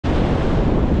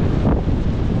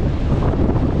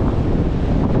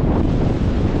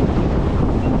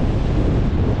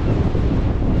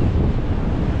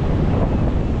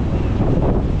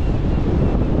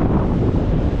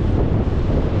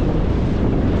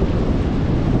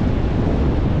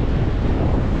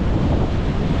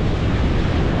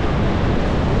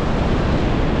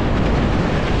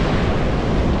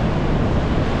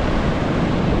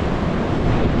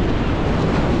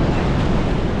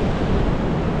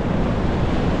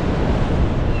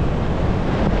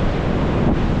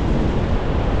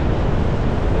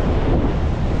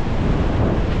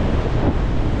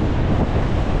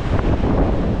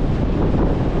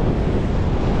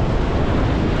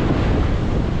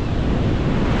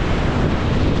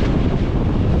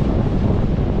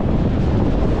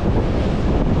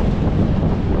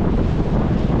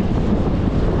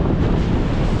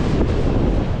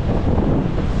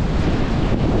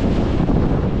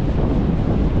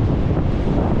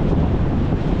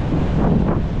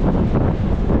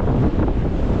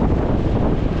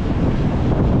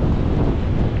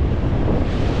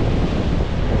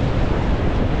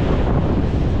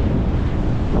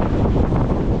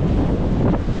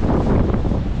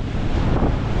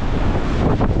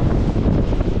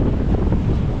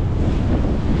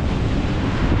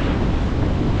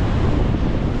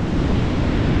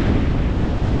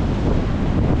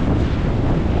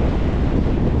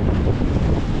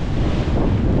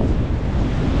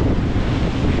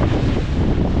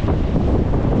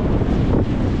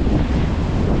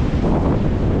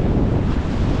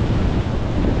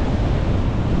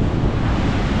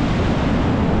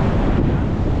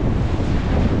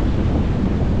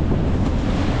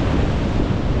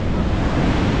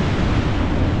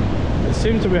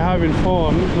seem to be having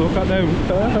fun. Look at them.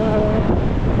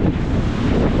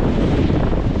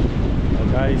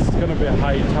 Okay, it's gonna be a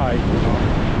high tide, you know.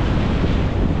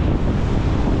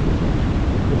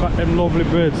 Look at them lovely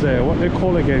birds there. What they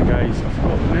call again, guys? I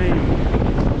forgot the name.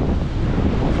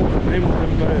 I forgot the name of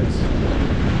them birds.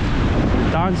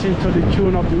 Dancing to the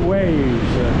tune of the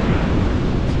waves.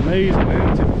 It's amazing,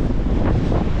 isn't it?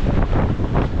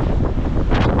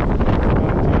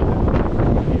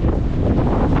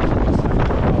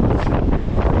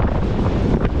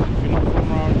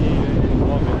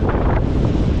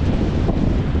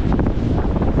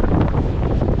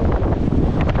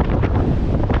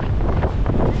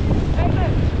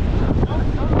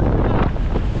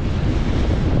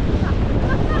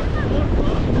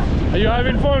 Are you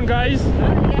having fun, guys? You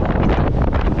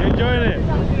enjoying it?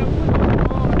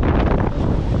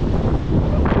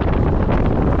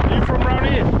 Are you from around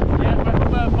here? Yeah, I'm from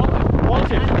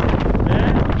Baltic?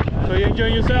 Yeah? So you're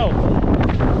enjoying yourself?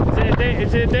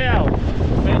 Is it a day out?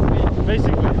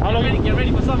 Basically. How long? Get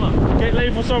ready for summer. Get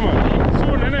ready for summer?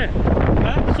 Soon, innit?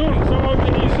 Huh? Soon. Summer will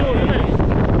be here soon, innit?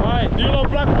 Alright, do you love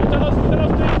Blackpool? Tell us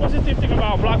the positive thing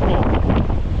about Blackpool.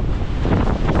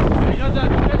 You know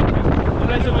that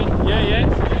yeah.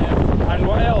 And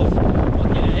what else?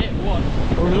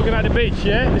 What? We're looking at the beach,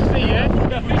 yeah? The sea, yeah?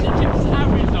 Fish and chips is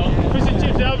average though. Fish and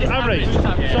chips are average.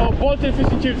 Yeah. So Baltic fish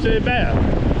and chips are better?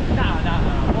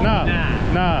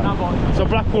 Nah. So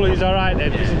Blackpool is alright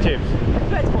then, fish and chips?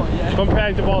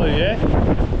 Compared to Baltic, yeah?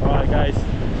 Alright guys.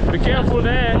 Be careful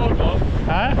there.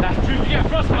 Huh? That's true. You get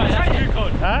frostbite, that's too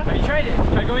cold. Huh? Have you tried it?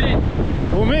 Try going in.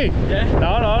 Who, me? Yeah. No.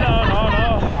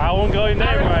 I won't go in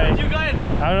there, mate. You going?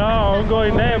 I know, I won't go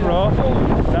in there, bro.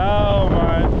 No,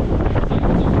 man.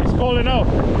 It's cold enough.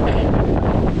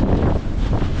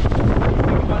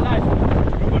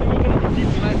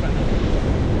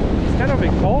 It's kind of a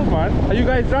bit cold, man. Are you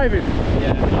guys driving?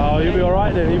 Yeah. Oh, you'll be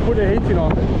alright then. You put the heating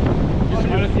on.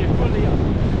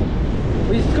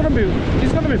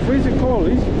 It's gonna be freezing cold.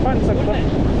 These pants are cold.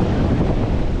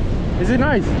 Is it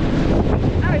nice?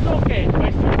 No, it's okay. Oh,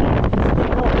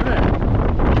 isn't it?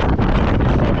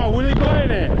 Summer, will you go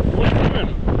in it?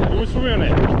 You will swim on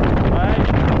it. Right?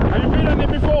 Have you been on it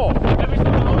before? Every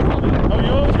summer I was swimming. Oh,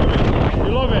 you always swim it?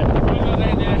 You love it?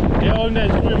 Yeah, all day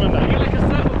swim on that. You get like a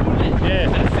surfer pool there. Yeah.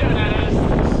 And sit on that and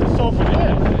It's so fun,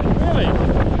 yeah. Really?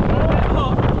 it's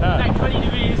hot. It's like 20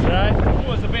 degrees. Right. The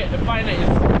water's a bit, the fine is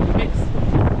it's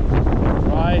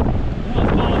Right.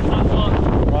 water's cold, it's not hot.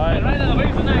 Right. And right now the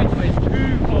waves are nice, but it's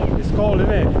too cold. It's cold,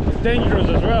 isn't it? It's dangerous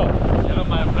as well. Never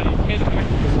mind, bloody kids.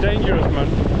 It's dangerous, man.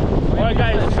 Alright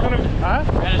guys, it's gonna be, huh?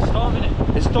 And it's storm in it.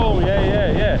 It's storm,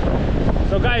 yeah.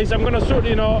 So guys, I'm gonna shoot,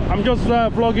 you know, I'm just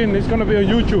vlogging, it's gonna be on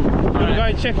YouTube. You're gonna go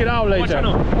and check it out later.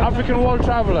 channel? African World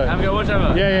Traveller. Have a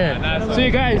whatever. Yeah. Nice. See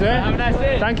you guys, eh? Have a nice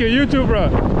day. Thank you, you too, bro.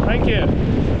 Thank you.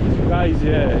 Guys,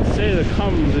 yeah, sailor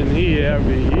comes in here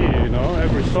every year, you know,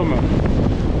 every summer.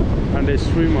 And they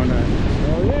swim on it.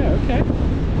 So yeah, okay.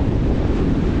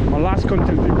 My last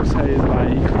content people say is like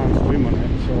you can't swim on it.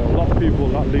 So a lot of people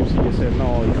that lives here say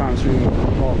no, you can't swim on it.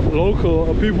 But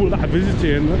local people that are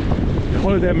visiting, the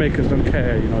holiday makers don't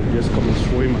care, you know, they just come and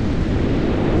swim on it.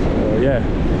 So yeah,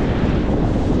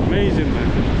 amazing, man.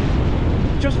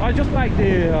 I just like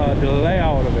the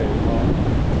layout of it. You know?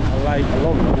 I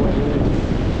love the way it is.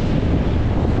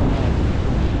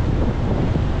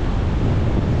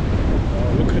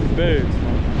 Look at the birds,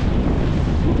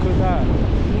 man.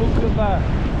 Look at that.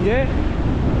 Yeah?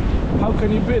 How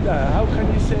can you beat that? How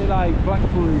can you say like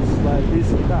Blackpool is like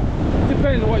this and that?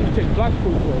 Depending on what you take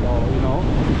Blackpool for, though, you know.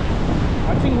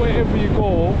 I think wherever you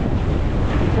go,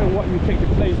 depending on what you take the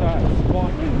place as. But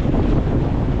I think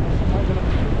I'm gonna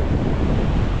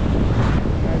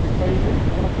be crazy.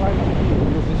 I'm gonna climb up here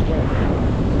and go this way.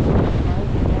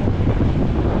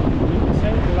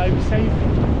 Will I be safe?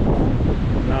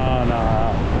 No.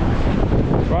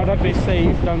 Rather be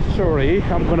safe than sorry.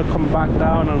 I'm gonna come back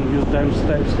down and use them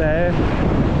steps there.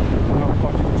 I'm not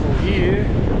cutting through here.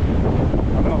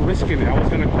 I'm not risking it. I was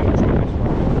gonna come through this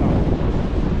one. No.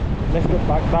 Let's get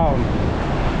back down.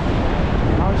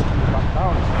 Now it's coming back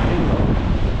down. It's clean though.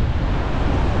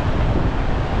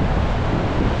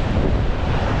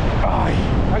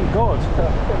 Thank God.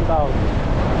 Come down.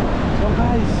 So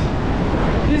guys,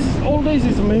 all this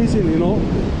is amazing, you know.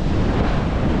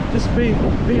 Just being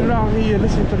around here,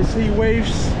 listening to the sea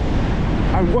waves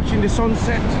and watching the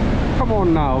sunset. Come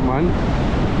on now, man.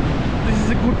 This is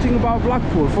a good thing about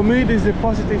Blackpool. For me, this is the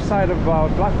positive side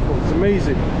about Blackpool. It's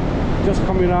amazing. Just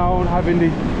coming around, having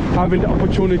the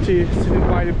opportunity, sitting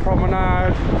by the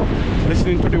promenade,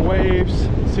 listening to the waves,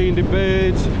 seeing the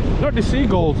birds. Not the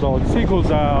seagulls though. The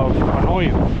seagulls are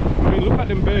annoying. I mean, look at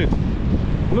them birds.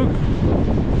 Look.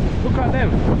 Look at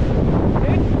them.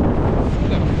 Yeah? See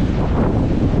them?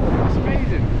 That's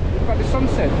amazing. Look at the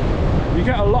sunset. You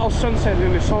get a lot of sunset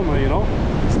in the summer, you know.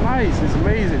 It's nice, it's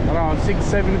amazing. Around 6,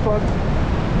 7 o'clock.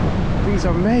 Things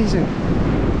are amazing.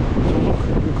 So look,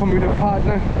 you come with a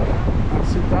partner and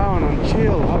sit down and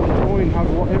chill, have a joint, have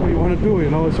whatever you want to do, you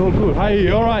know, it's all good. Hi,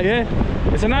 you alright, yeah?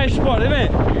 It's a nice spot, isn't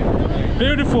it?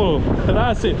 Beautiful.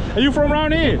 That's it. Are you from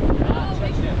around here?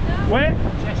 Where?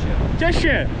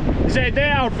 Cheshire. Is it a day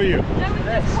out for you? No, we've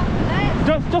just come for this.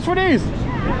 Just for this?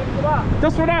 Yeah.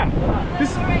 Just for that?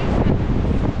 This,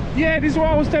 yeah, this is what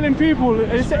I was telling people.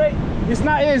 It's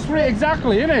not, it's free,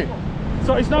 exactly, isn't it?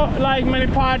 So it's not like many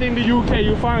parts in the UK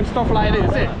you find stuff like this,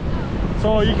 is it?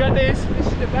 So you get this. This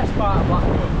is the best part of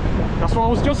Blackpool. That's what I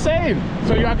was just saying.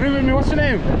 So you agree with me? What's your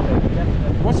name?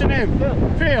 What's your name?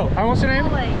 Phil. And what's your name?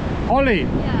 Holly. Holly.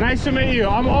 Yeah. Nice to meet you.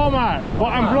 I'm Omar, but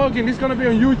I'm vlogging. This is going to be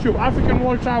on YouTube. African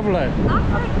World Traveller.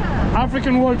 Africa.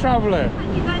 African World Traveller.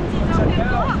 And you've ended up in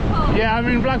Blackpool. Yeah, I'm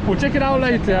in Blackpool. Check it out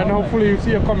later and hopefully you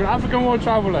see a comment. African World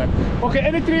Traveller. Okay,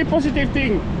 any 3 positive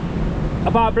things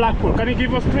about Blackpool? Can you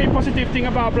give us 3 positive things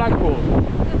about Blackpool?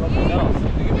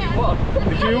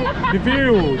 The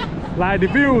views. Like the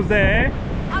views there.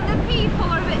 And the people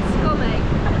are a bit scummy.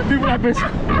 People are a bit...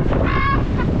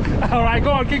 Alright,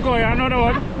 go on, keep going. Another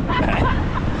one.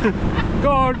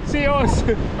 Go on, see us.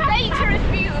 Nature is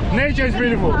beautiful. Nature is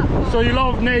beautiful. So you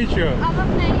love nature. I love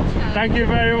nature. Thank you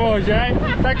very much, eh?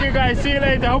 Thank you guys. See you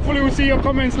later. Hopefully we'll see your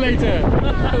comments later.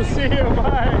 See you,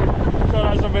 bye. So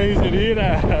that's amazing, you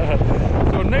know.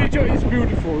 So nature is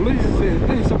beautiful. This is it.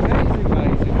 This is amazing,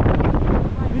 guys.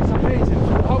 This is amazing.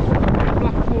 So how come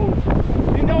Blackpool?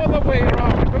 In the other way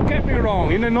around, don't get me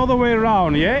wrong. In another way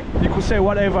around, yeah? You could say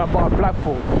whatever about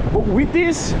Blackpool. But with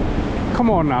this, come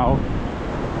on now.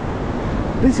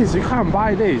 This is, you can't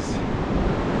buy this.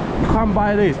 You can't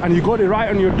buy this. And you got it right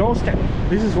on your doorstep.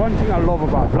 This is one thing I love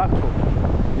about Blackpool.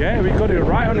 Yeah, we got it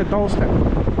right on the doorstep.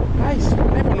 Guys, I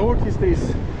never noticed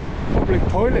this public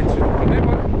toilets, you know. I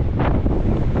never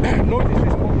noticed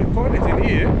this public toilet in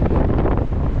here.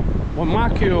 Well,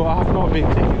 Markio, I have not been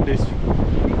taking this.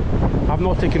 I've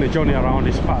not taken a journey around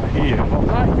this part here. But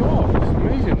like yours, it's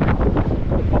amazing.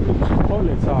 Got the public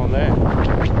toilets down there.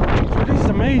 So this is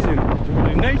amazing.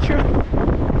 The nature.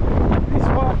 This is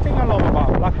one thing I love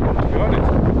about Blackpool, to be honest.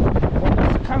 But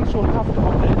the council have to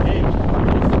have their names.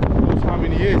 Knows how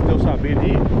many years those have been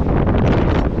here.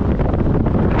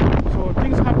 So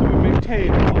things have to be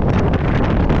maintained.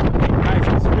 Nice.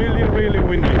 It's really, really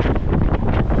windy.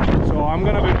 So I'm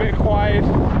gonna be a bit quiet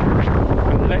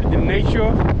and let the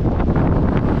nature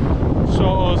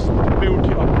show us the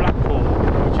beauty of Blackpool,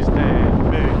 which is the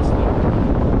birds.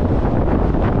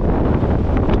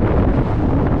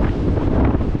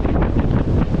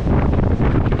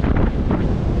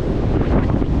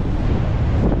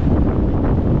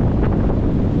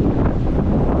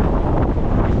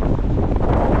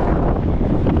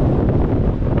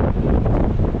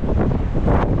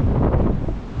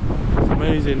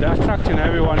 They're attracting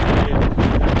everyone here.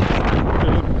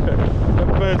 The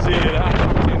birds here are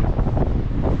attracting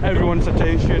everyone's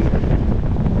attention. You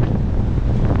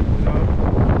know,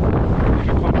 if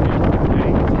you come here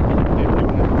today, they're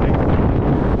doing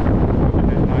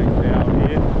a nice day out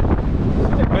here.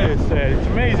 See the birds there, it's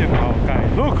amazing now,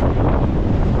 guys. Look!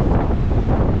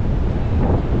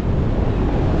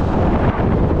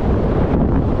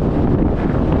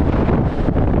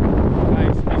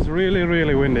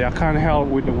 Really windy. I can't help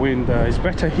with the wind. It's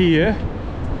better here.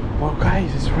 Well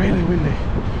guys, it's really windy.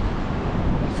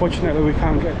 Unfortunately we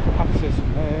can't get access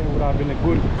from there. It would have been a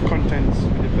good content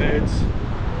with the birds.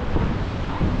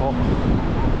 Oh.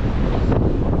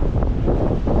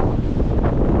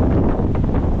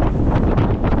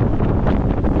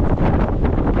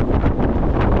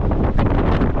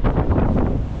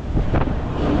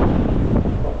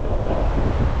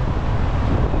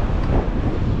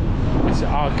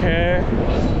 Okay.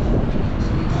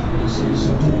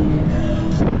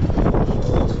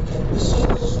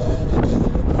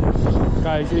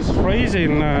 Guys, it's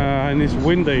freezing and it's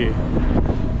windy,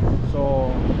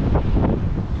 so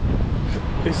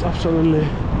it's absolutely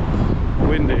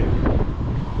windy.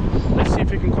 Let's see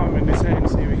if we can come in this end,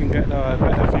 see if we can get a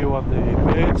better view of the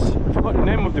birds. I forgot the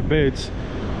name of the birds.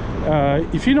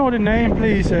 If you know the name,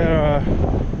 please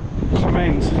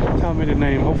comment, tell me the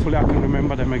name. Hopefully I can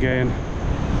remember them again.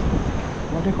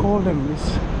 What do they call them?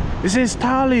 This is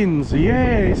starlings.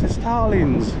 Yeah, it's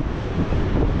starlings.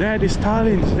 They're the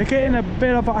starlings. They're getting a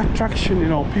bit of an attraction, you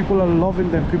know. People are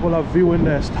loving them. People are viewing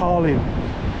their starling,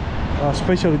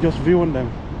 especially just viewing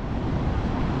them.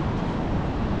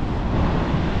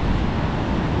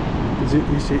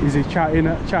 Is he chatting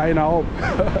her up?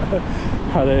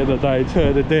 At the end of the day,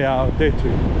 turn the day out, day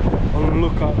two. Oh,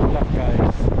 look at that,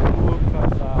 guys. Look at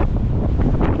that.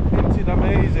 Isn't it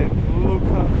amazing? Look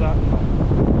at that, man.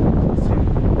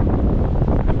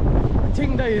 I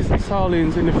think that is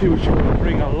starlings in the future will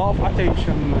bring a lot of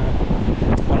attention,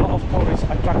 a lot of tourist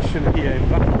attraction here in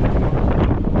Blackpool.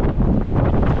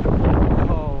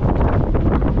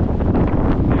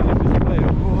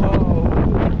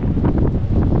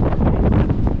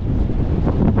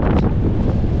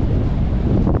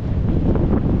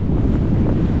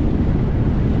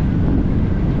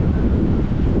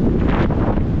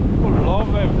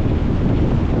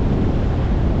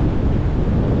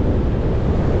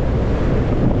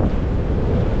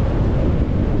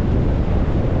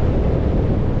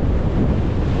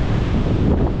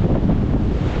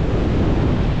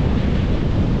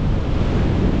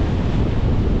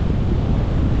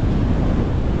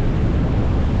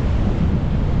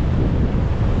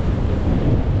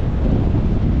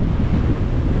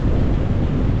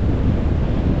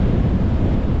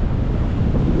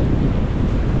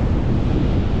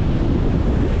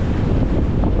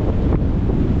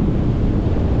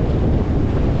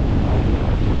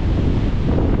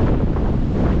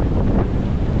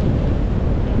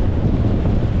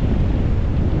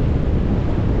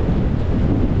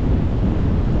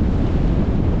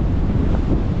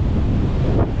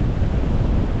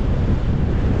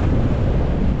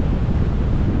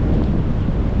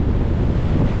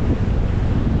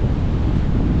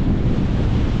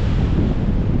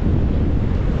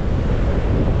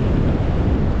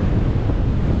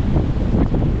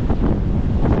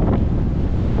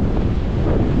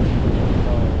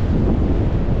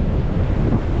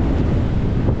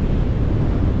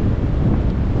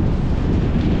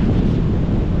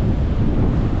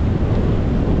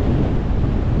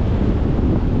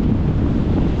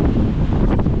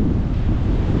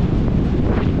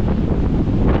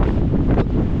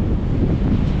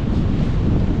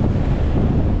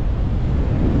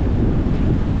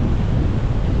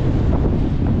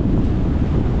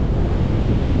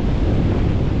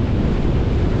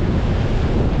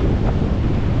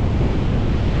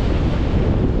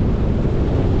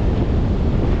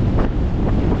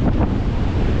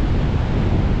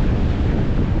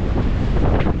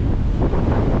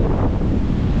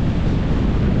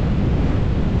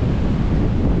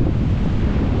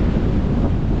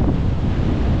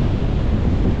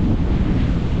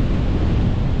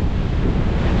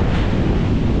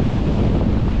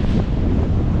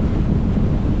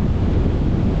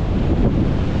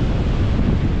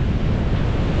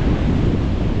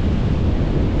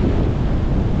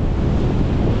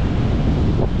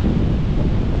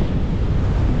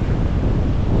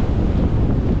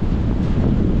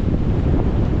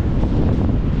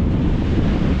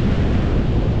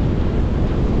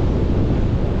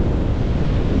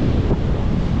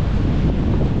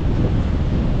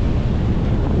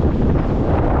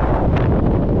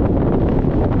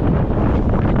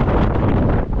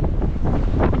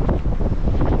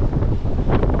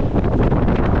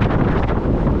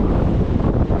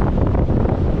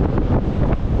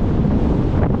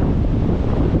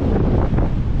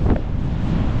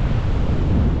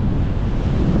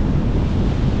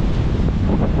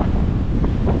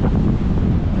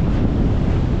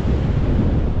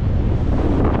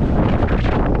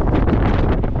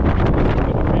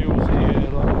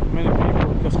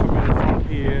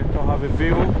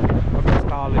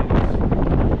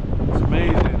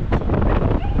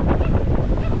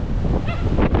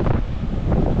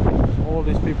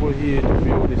 Here to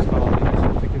view this starlings,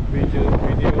 taking videos.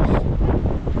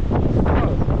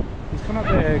 It's gonna be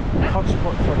a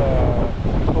hotspot for the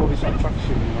tourist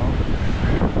attraction, you know.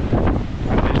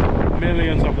 And there's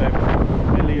millions of them,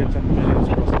 millions and millions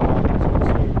of starlings.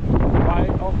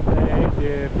 Right up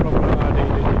there, the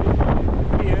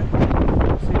pier.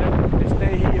 See them? They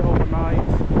stay here overnight.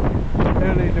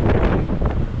 Early in the morning,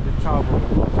 they travel.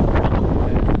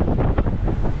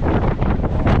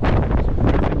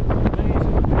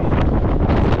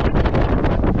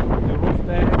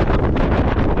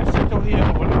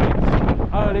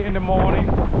 In the morning,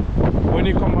 when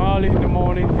you come early in the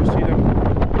morning, you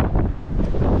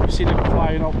see them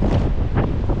flying up,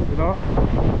 you know.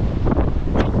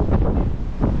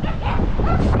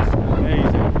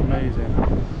 Amazing.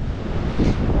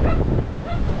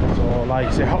 So like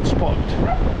it's a hot spot.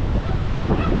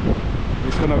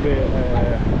 It's gonna be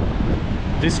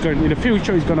in the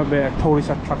future it's gonna be a tourist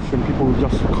attraction. People will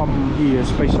just come here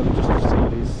especially just to see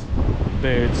these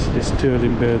birds, these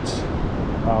starling birds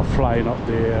flying up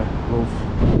the roof,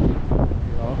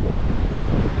 you know.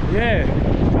 Yeah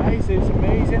guys, it's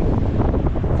amazing.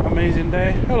 amazing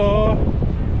day. Hello.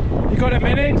 You got a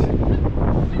minute?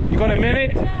 You got a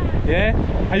minute? Yeah.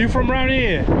 Are you from around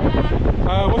here?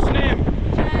 Yeah. What's your name?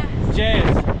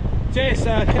 Jess. Jess.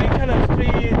 Jess, can you tell us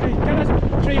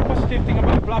three positive things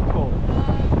about Blackpool?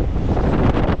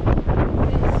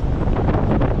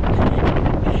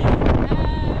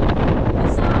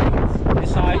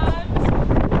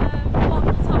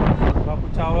 Blackpool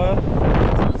Tower.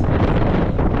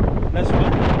 That's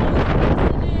what?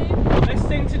 Next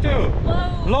thing to do?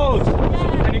 Loads. So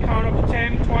can you count up to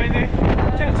 10, 20?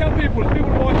 Tell people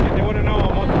watching, they want to know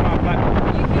more about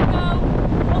Blackpool. You can go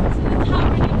up to the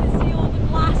top and you can see all the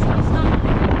glass and you stand and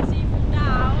you can see from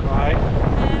down. Right.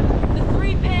 The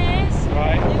 3 piers.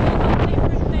 Right. They've all got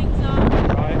different things on.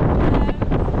 Right.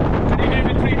 Can you name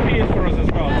the 3 piers for us as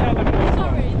well? Tell them more.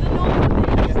 Sorry, the North Pier, South Pier,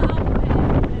 and the Central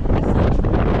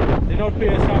Pier. The North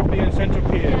Pier, South Pier and Central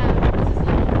Pier. Yeah, this is the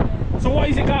North Pier. So what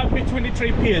is it got between the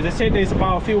 3 piers? They say there's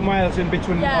about a few miles in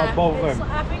between both of them.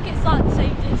 I think it's like the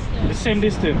same distance. The same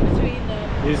distance? Between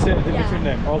them. You said between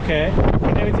them. Okay.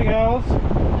 Anything else?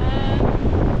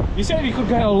 You said you could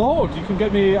get a load. You can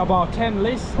get me about 10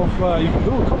 lists of you can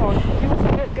do. Come on. Give us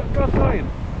get going.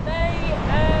 They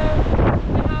have,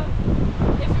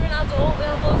 if you're an adult, they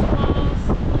have loads of bars,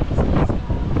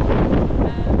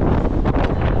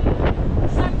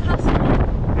 sandcastle.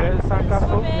 Yeah, the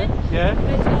sandcastle. Yeah.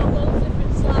 It's got loads of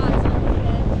different slides and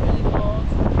everything. It's really cool.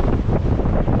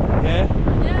 Yeah.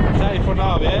 Yeah. Is that it for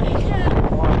now? Yeah.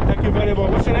 Yeah. Alright, thank you very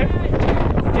much. What's your name?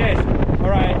 Yes.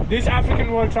 Alright. This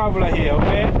African world traveler here.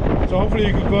 Okay. So hopefully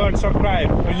you can go and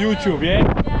subscribe on YouTube. Yeah.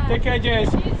 Yeah. Take care,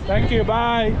 Jess. Thank you.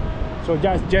 Bye. So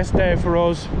just there for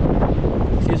us.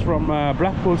 She's from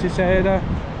Blackpool, she said. And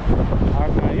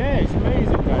yeah, it's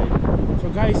amazing, guys. So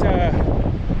guys,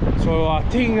 so I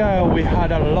think we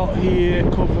had a lot here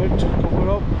covered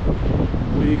up.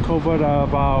 We covered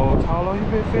about, how long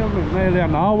have you been filming? Nearly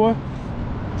an hour.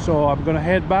 So I'm gonna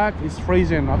head back. It's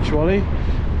freezing actually.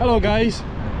 Hello guys,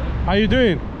 how you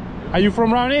doing? Are you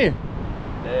from around here?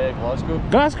 Glasgow.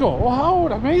 Glasgow. Wow,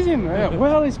 amazing.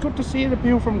 Well, it's good to see the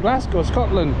people from Glasgow,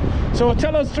 Scotland. So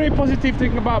tell us 3 positive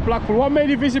things about Blackpool. What made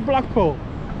you visit Blackpool?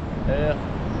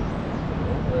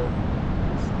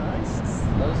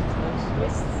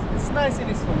 It's nice in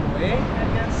its own way, I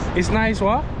guess. It's nice,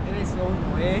 what? In its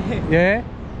own way. Yeah.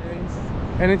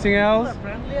 Anything else?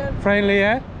 Friendly,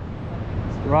 yeah.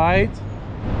 Right.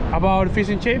 About fish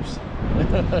and chips?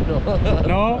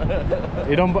 No.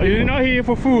 You're not here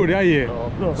for food, are you?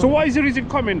 No. So what is the reason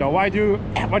coming though? Why do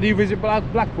you visit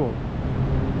Blackpool?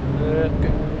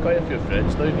 Quite a few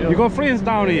friends down here. You got friends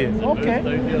down here? Okay.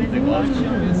 Down here, the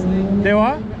Glasgow. They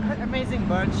what? Amazing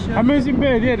birds. Amazing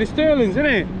bird, yeah, the starlings, isn't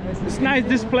it? It's nice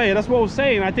display, that's what I was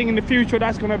saying. I think in the future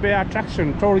that's gonna be an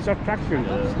attraction, tourist attraction.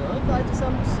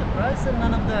 I'm surprised that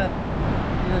none of those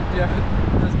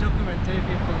documentary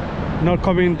people Not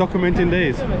coming documenting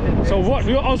this. So what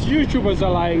us YouTubers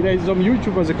are like, there's some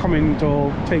YouTubers are coming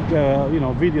to take you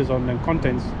know, videos on them,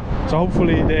 contents. So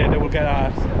hopefully they will get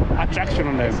a attraction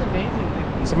on them. It's amazing.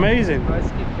 It's amazing.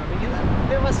 Birds keep coming.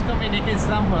 They must communicate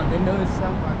somehow. They know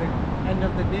somehow. The end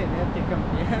of the day, they have to come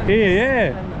here.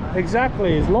 Yeah,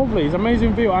 exactly. It's lovely. It's an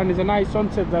amazing view and it's a nice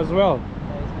sunset as well.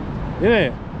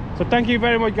 Yeah. So thank you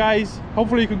very much, guys.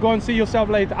 Hopefully you can go and see yourself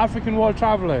later. African world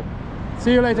traveler.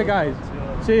 See you later, guys.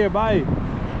 See you. Bye.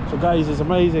 So guys, it's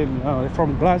amazing.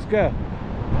 From Glasgow.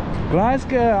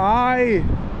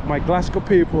 My Glasgow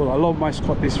people. I love my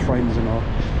Scottish friends, you know.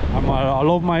 I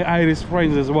love my Irish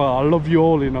friends as well. I love you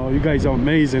all, you know. You guys are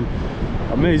amazing.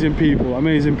 Amazing people.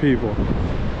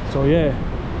 So yeah.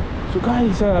 So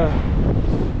guys,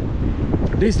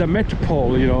 this is the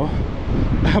metropole, you know.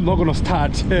 I'm not gonna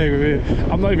start.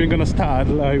 I'm not even gonna start.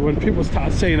 Like when people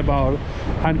start saying about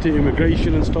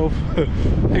anti-immigration and stuff,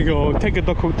 they go take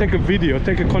a video,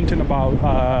 take a content about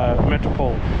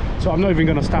metropole. So I'm not even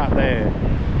gonna start there.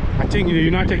 I think the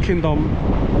United Kingdom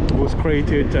was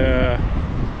created.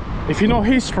 If you know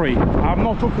history, I'm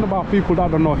not talking about people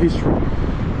that don't know history.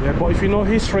 Yeah, but if you know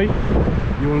history,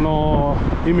 you will know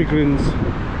immigrants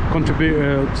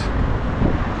contributed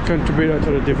to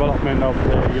the development of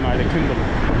the United Kingdom.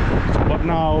 But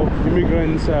now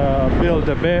immigrants build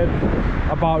a bit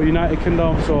about United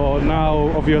Kingdom, so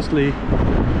now obviously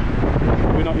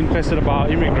we're not interested about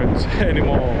immigrants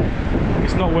anymore.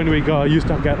 It's not when we used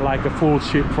to get like a full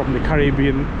ship from the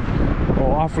Caribbean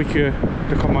or Africa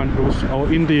to come and do,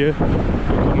 or India to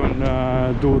come and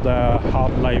do the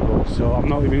hard labor. So I'm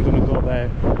not even gonna go there.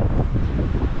 But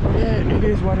yeah, it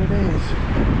is what it is.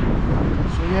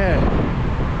 So yeah.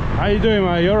 How you doing,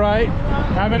 man? You alright?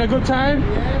 Having a good time?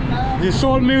 Yeah, man. The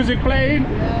soul music playing?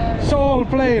 Yeah. Soul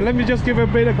playing. Let me just give a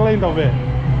bit of glint of it.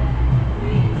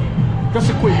 Just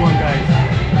a quick one, guys.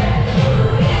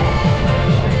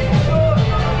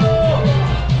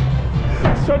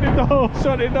 Shut the door,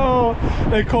 shut the door.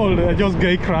 They called it, just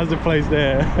gay crash the place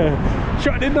there.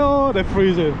 Shut the door, they're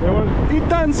freezing. They want, you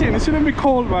dancing, it shouldn't be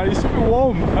cold, man, it should be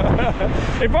warm.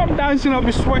 If I'm dancing, I'll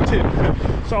be sweating.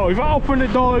 So if I open the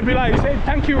door, it'll be like, say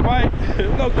thank you, mate.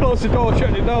 Don't close the door,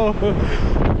 shut the door.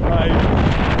 Right.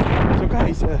 So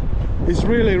guys, it's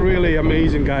really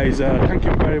amazing, guys. Thank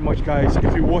you very much, guys,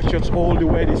 if you watch us all the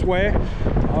way this way.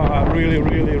 Really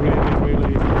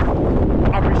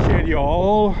appreciate you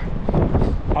all.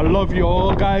 I love you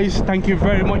all, guys. Thank you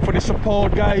very much for the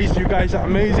support, guys. You guys are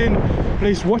amazing.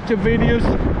 Please watch the videos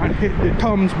and hit the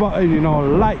thumbs button, you know,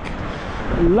 like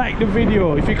the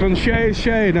video. If you can share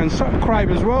it and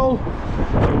subscribe as well.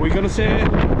 So we're gonna say a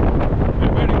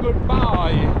very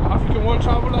goodbye. African One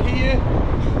Traveler here.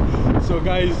 So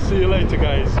guys, see you later,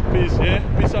 guys. Peace, yeah,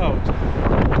 peace out.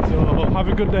 So have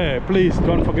a good day. Please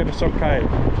don't forget to subscribe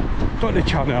to the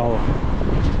channel.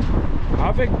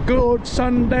 Have a good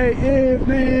Sunday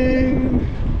evening.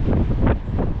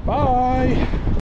 Bye.